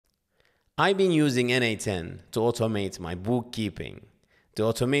I've been using N8N to automate my bookkeeping. The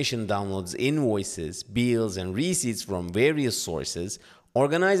automation downloads invoices, bills, and receipts from various sources,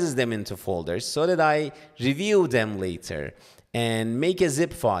 organizes them into folders so that I review them later and make a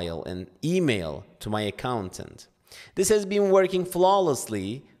zip file and email to my accountant. This has been working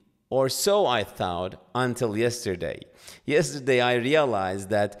flawlessly, or so I thought, until yesterday. Yesterday I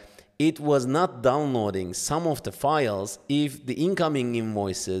realized that it was not downloading some of the files if the incoming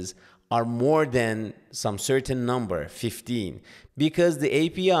invoices are more than some certain number, 15, because the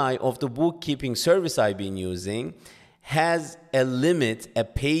API of the bookkeeping service I've been using has a limit, a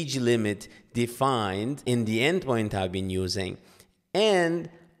page limit defined in the endpoint I've been using, and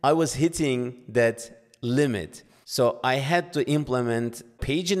I was hitting that limit. So I had to implement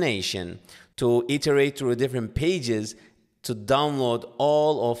pagination to iterate through different pages to download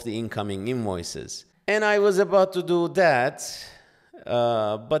all of the incoming invoices. And I was about to do that,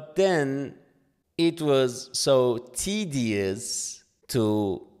 but then it was so tedious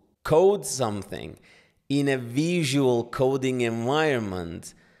to code something in a visual coding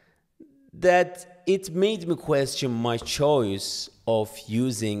environment that it made me question my choice of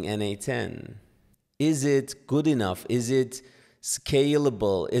using N8N. Is it good enough? Is it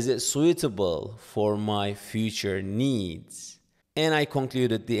scalable? Is it suitable for my future needs? And I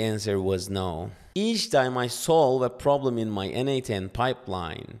concluded the answer was no. Each time I solve a problem in my N8N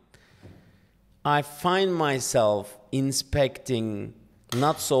pipeline, I find myself inspecting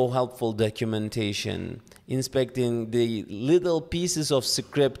not so helpful documentation, inspecting the little pieces of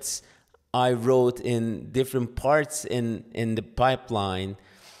scripts I wrote in different parts in the pipeline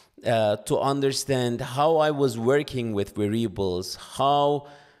to understand how I was working with variables, how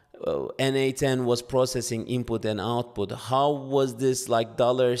N8N was processing input and output, how was this like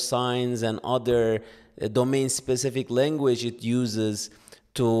dollar signs and other domain-specific language it uses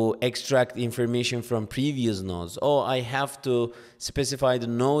to extract information from previous nodes. Oh, I have to specify the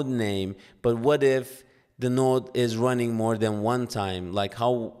node name, but what if the node is running more than one time? Like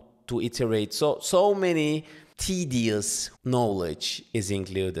how to iterate. So many tedious knowledge is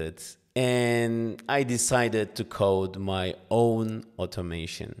included. And I decided to code my own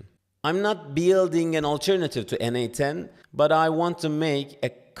automation. I'm not building an alternative to N8N, but I want to make a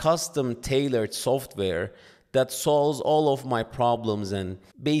custom tailored software that solves all of my problems and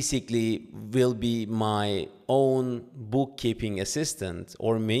basically will be my own bookkeeping assistant,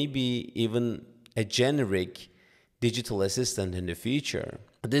 or maybe even a generic digital assistant in the future.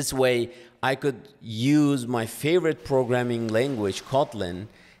 This way, I could use my favorite programming language, Kotlin,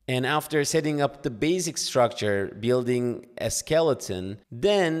 and after setting up the basic structure, building a skeleton,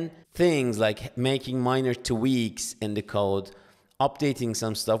 then things like making minor tweaks in the code, updating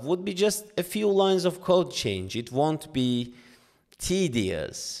some stuff would be just a few lines of code change. It won't be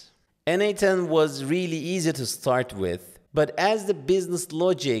tedious. N8N was really easy to start with, but as the business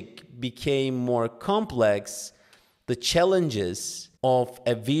logic became more complex, the challenges of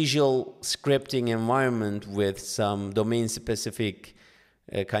a visual scripting environment with some domain-specific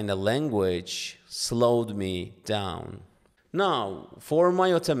kind of language slowed me down. Now, for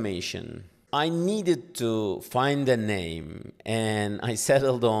my automation, I needed to find a name, and I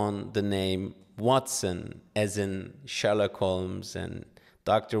settled on the name Watson, as in Sherlock Holmes and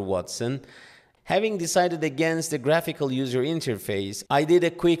Dr. Watson. Having decided against the graphical user interface, I did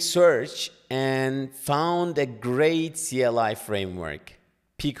a quick search and found a great CLI framework,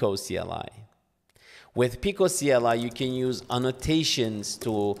 Pico CLI. With Pico CLI, you can use annotations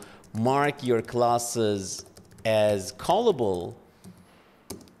to mark your classes as callable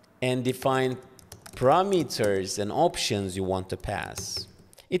and define parameters and options you want to pass.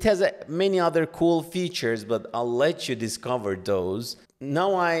 It has many other cool features, but I'll let you discover those.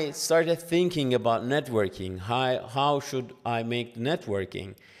 Now I started thinking about networking. How should I make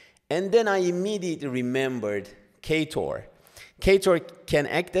networking? And then I immediately remembered Ktor. Ktor can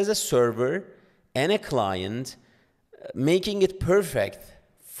act as a server and a client, making it perfect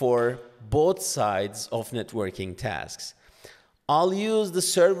for both sides of networking tasks. I'll use the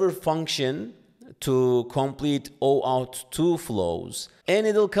server function to complete OAuth2 flows, and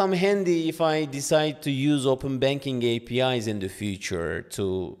it'll come handy if I decide to use open banking APIs in the future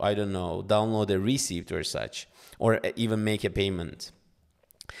to, I don't know, download a receipt or such, or even make a payment.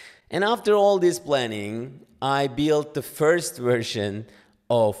 And after all this planning, I built the first version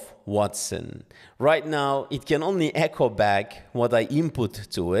of Watson. Right now, it can only echo back what I input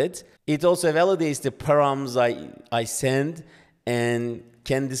to it. It also validates the params I send and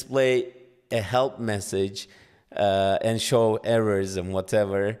can display a help message and show errors and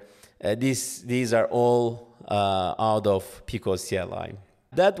whatever. These are all out of Pico CLI.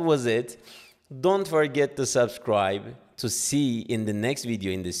 That was it. Don't forget to subscribe to see in the next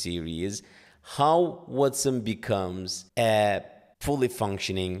video in the series how Watson becomes a fully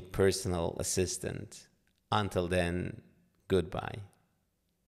functioning personal assistant. Until then, goodbye.